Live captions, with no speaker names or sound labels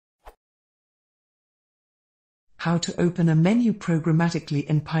How to open a menu programmatically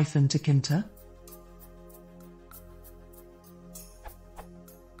in Python tkinter?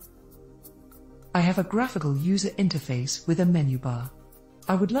 I have a graphical user interface with a menu bar.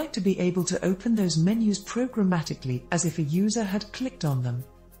 I would like to be able to open those menus programmatically as if a user had clicked on them.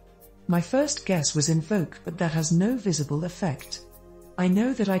 My first guess was invoke, but that has no visible effect. I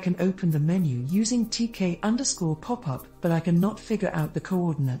know that I can open the menu using tk_popup, but I cannot figure out the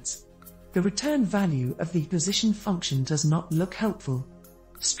coordinates. The return value of the position function does not look helpful.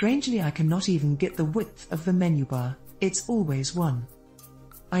 Strangely, I cannot even get the width of the menu bar. It's always 1.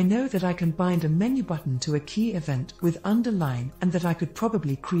 I know that I can bind a menu button to a key event with underline and that I could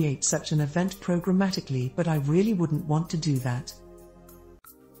probably create such an event programmatically, but I really wouldn't want to do that.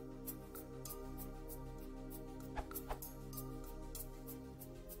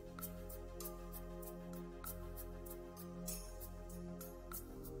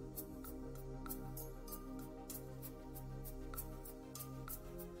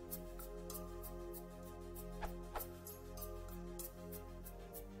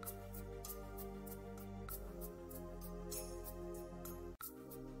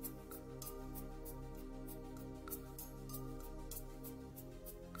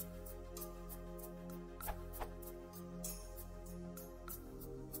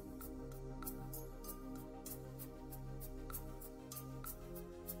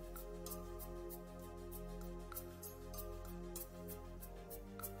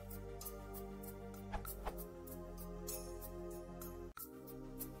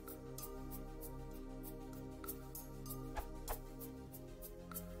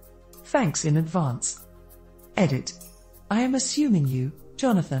 Thanks in advance. Edit. I am assuming you,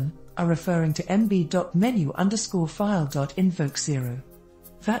 Jonathan, are referring to mb.menu_file.invoke0.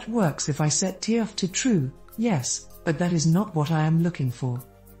 That works if I set tof to true, yes, but that is not what I am looking for.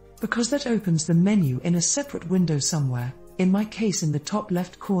 Because that opens the menu in a separate window somewhere, in my case in the top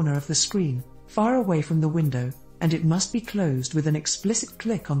left corner of the screen, far away from the window, and it must be closed with an explicit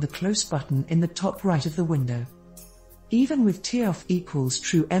click on the close button in the top right of the window. Even with tof equals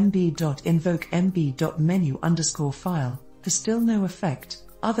true mb.invoke mb.menu_file, there's still no effect,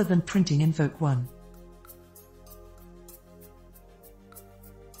 other than printing invoke1.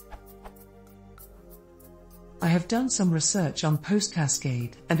 I have done some research on post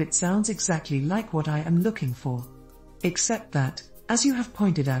cascade, and it sounds exactly like what I am looking for. Except that, as you have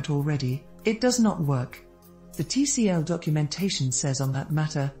pointed out already, it does not work. The TCL documentation says on that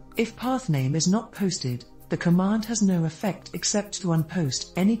matter, if path name is not posted, the command has no effect except to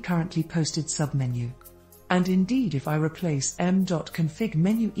unpost any currently posted submenu. And indeed, if I replace m.config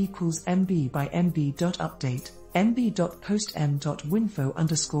menu equals mb by mb.update, mb.post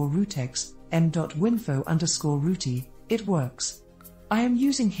m.winfo_rootex, m.winfo_rooty, it works. I am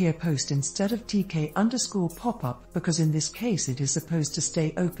using here post instead of tk_popup because in this case it is supposed to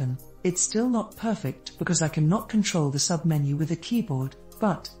stay open. It's still not perfect because I cannot control the submenu with a keyboard,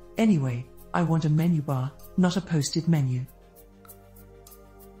 but, anyway, I want a menu bar, not a posted menu.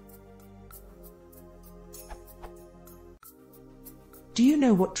 Do you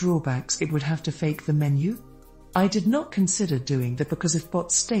know what drawbacks it would have to fake the menu? I did not consider doing that because if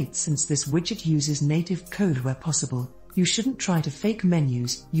bot states since this widget uses native code where possible, you shouldn't try to fake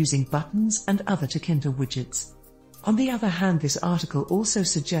menus using buttons and other tkinter widgets. On the other hand, this article also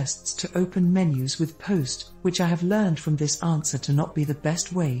suggests to open menus with post, which I have learned from this answer to not be the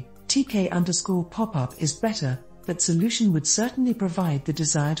best way. tk_popup is better. That solution would certainly provide the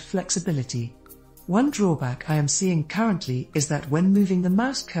desired flexibility. One drawback I am seeing currently is that when moving the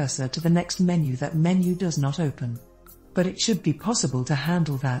mouse cursor to the next menu, that menu does not open. But it should be possible to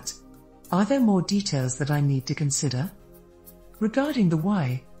handle that. Are there more details that I need to consider? Regarding the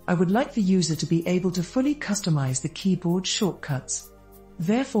why, I would like the user to be able to fully customize the keyboard shortcuts.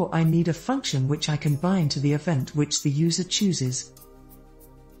 Therefore, I need a function which I can bind to the event which the user chooses.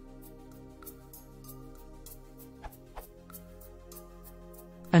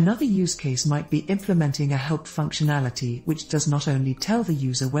 Another use case might be implementing a help functionality which does not only tell the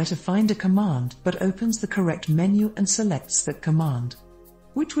user where to find a command but opens the correct menu and selects that command,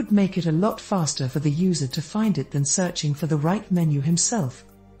 which would make it a lot faster for the user to find it than searching for the right menu himself.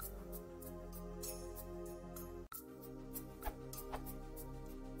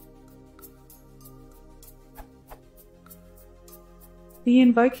 The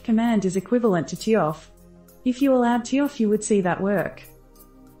invoke command is equivalent to tof. If you allowed tof, you would see that work.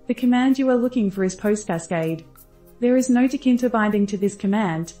 The command you are looking for is post cascade. There is no tkinter binding to this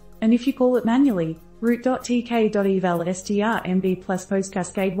command, and if you call it manually, root.tk.eval strmb plus post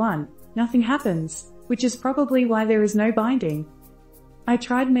cascade1, nothing happens, which is probably why there is no binding. I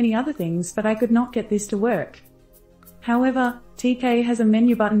tried many other things, but I could not get this to work. However, TK has a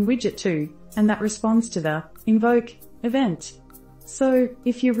menu button widget too, and that responds to the invoke event. So,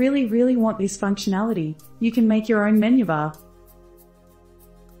 if you really want this functionality, you can make your own menu bar.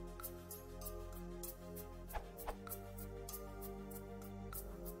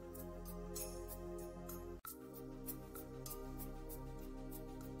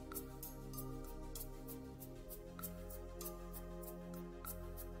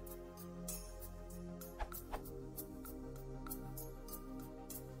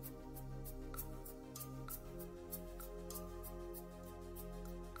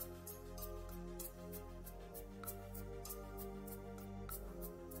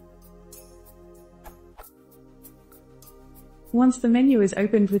 Once the menu is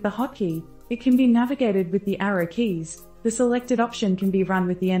opened with the hotkey, it can be navigated with the arrow keys. The selected option can be run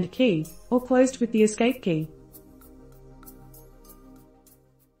with the Enter key, or closed with the Escape key.